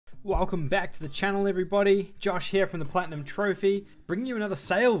Welcome back to the channel, everybody. Josh here from the Platinum Trophy, bringing you another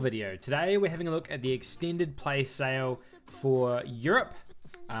sale video. Today we're having a look at the extended play sale for Europe.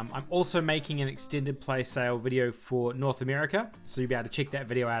 I'm also making an extended play sale video for North America, so you'll be able to check that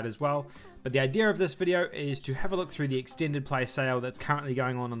video out as well. But the idea of this video is to have a look through the extended play sale that's currently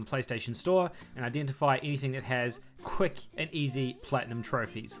going on the PlayStation Store and identify anything that has quick and easy Platinum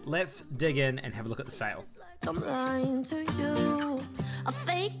trophies. Let's dig in and have a look at the sale. I'm lying to you. I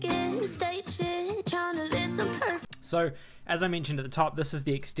fake it, stage it, trying to listen perfect. So, as I mentioned at the top, this is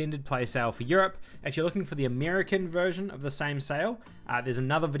the extended play sale for Europe. If you're looking for the American version of the same sale, there's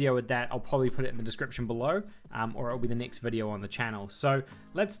another video with that. I'll probably put it in the description below, or it'll be the next video on the channel. So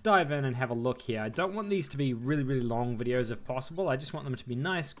let's dive in and have a look here. I don't want these to be really long videos if possible. I just want them to be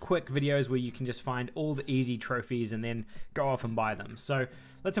nice, quick videos where you can just find all the easy trophies and then go off and buy them. So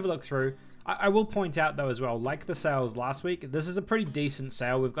let's have a look through. I will point out though as well, like the sales last week, this is a pretty decent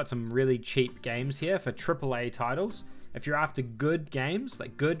sale. We've got some really cheap games here for AAA titles. If you're after good games,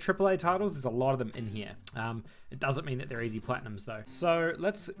 like good AAA titles, there's a lot of them in here. It doesn't mean that they're easy platinums though. So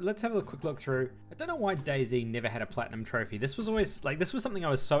let's have a quick look through. I don't know why DayZ never had a platinum trophy. This was always like, this was something I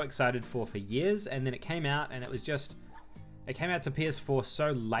was so excited for years, and then it came out and it was just, it came out to PS4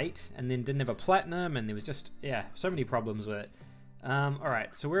 so late and then didn't have a platinum, and there was just, yeah, so many problems with it.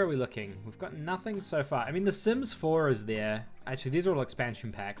 Alright, so where are we looking? We've got nothing so far. I mean, The Sims 4 is there. Actually, these are all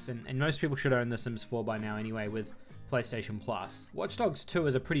expansion packs, and most people should own The Sims 4 by now anyway with PlayStation Plus. Watch Dogs 2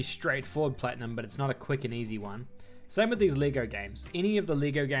 is a pretty straightforward platinum, but it's not a quick and easy one. Same with these Lego games. Any of the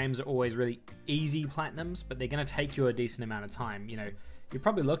Lego games are always really easy platinums, but they're going to take you a decent amount of time. You know, you're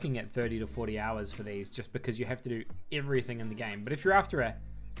probably looking at 30 to 40 hours for these just because you have to do everything in the game. But if you're after a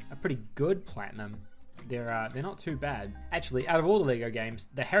pretty good platinum, they're not too bad. Actually, out of all the Lego games,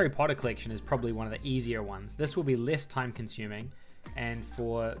 the Harry Potter collection is probably one of the easier ones. This will be less time consuming, and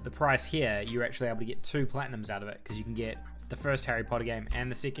for the price here, you're actually able to get 2 platinums out of it, because you can get the first Harry Potter game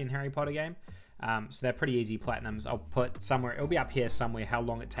and the second Harry Potter game. So they're pretty easy platinums. I'll put somewhere, it'll be up here somewhere how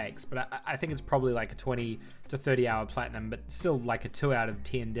long it takes, but I think it's probably like a 20 to 30 hour platinum, but still like a 2 out of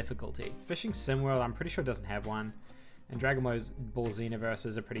 10 difficulty. Fishing Sim World, I'm pretty sure doesn't have one. And Dragon Ball Xenoverse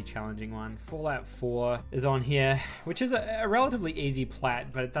is a pretty challenging one. Fallout 4 is on here, which is a relatively easy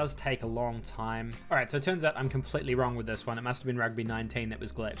plat, but it does take a long time. Alright, so it turns out I'm completely wrong with this one. It must have been Rugby 19 that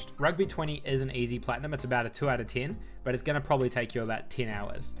was glitched. Rugby 20 is an easy platinum. It's about a 2 out of 10, but it's going to probably take you about 10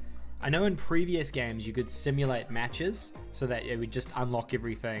 hours. I know in previous games you could simulate matches so that it would just unlock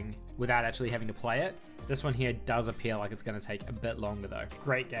everything without actually having to play it. This one here does appear like it's going to take a bit longer though.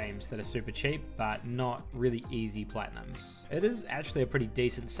 Great games that are super cheap, but not really easy platinums. It is actually a pretty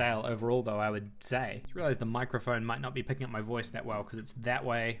decent sale overall though, I would say. I just realized the microphone might not be picking up my voice that well because it's that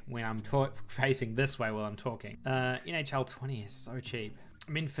way when I'm facing this way while I'm talking. NHL 20 is so cheap.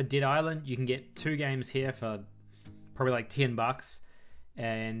 I mean, for Dead Island, you can get 2 games here for probably like 10 bucks.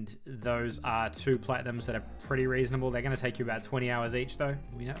 And those are 2 platinums that are pretty reasonable. They're going to take you about 20 hours each though.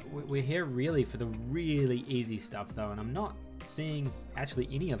 We're here really for the really easy stuff though, and I'm not seeing actually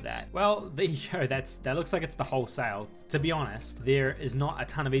any of that. Well, there you go. That looks like it's the whole sale. To be honest, there is not a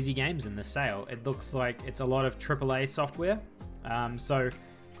ton of easy games in this sale. It looks like it's a lot of AAA software. So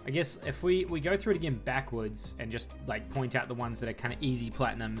I guess if we go through it again backwards and just like point out the ones that are kind of easy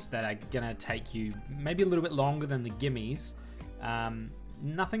platinums that are going to take you maybe a little bit longer than the gimmies.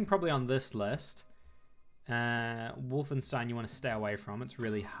 Nothing probably on this list. Wolfenstein you want to stay away from. It's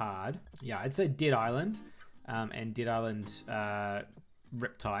really hard. Yeah, I'd say Dead Island and Dead Island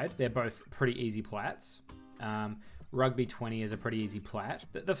Riptide. They're both pretty easy plats. Rugby 20 is a pretty easy plat.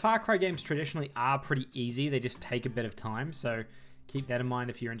 The Far Cry games traditionally are pretty easy. They just take a bit of time, so keep that in mind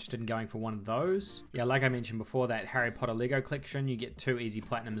if you're interested in going for one of those. Yeah, like I mentioned before, that Harry Potter Lego collection, you get 2 easy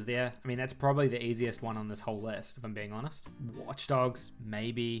platinums there. I mean, that's probably the easiest one on this whole list, if I'm being honest. Watch Dogs,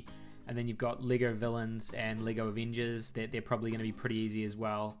 maybe. And then you've got Lego Villains and Lego Avengers. They're probably going to be pretty easy as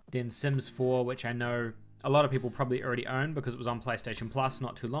well. Then Sims 4, which I know a lot of people probably already own because it was on PlayStation Plus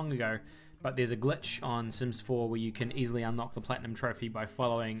not too long ago. But there's a glitch on Sims 4 where you can easily unlock the Platinum Trophy by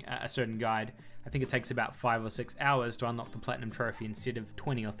following a certain guide. I think it takes about 5 or 6 hours to unlock the Platinum Trophy instead of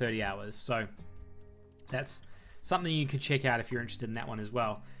 20 or 30 hours. So that's something you could check out if you're interested in that one as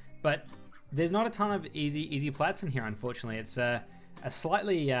well. But there's not a ton of easy plats in here, unfortunately. It's a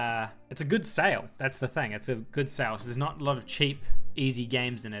slightly, it's a good sale. That's the thing. It's a good sale. So there's not a lot of cheap, easy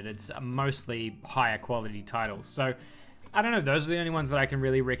games in it. It's mostly higher quality titles. So I don't know, those are the only ones that I can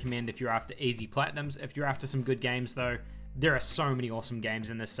really recommend if you're after easy platinums. If you're after some good games though, there are so many awesome games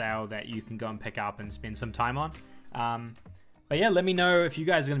in this sale that you can go and pick up and spend some time on. But yeah, let me know if you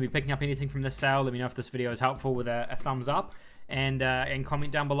guys are going to be picking up anything from this sale. Let me know if this video is helpful with a thumbs up. and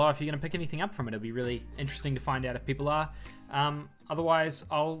comment down below if you're going to pick anything up from it. It'll be really interesting to find out if people are. Otherwise,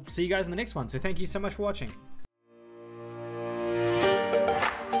 I'll see you guys in the next one. So thank you so much for watching.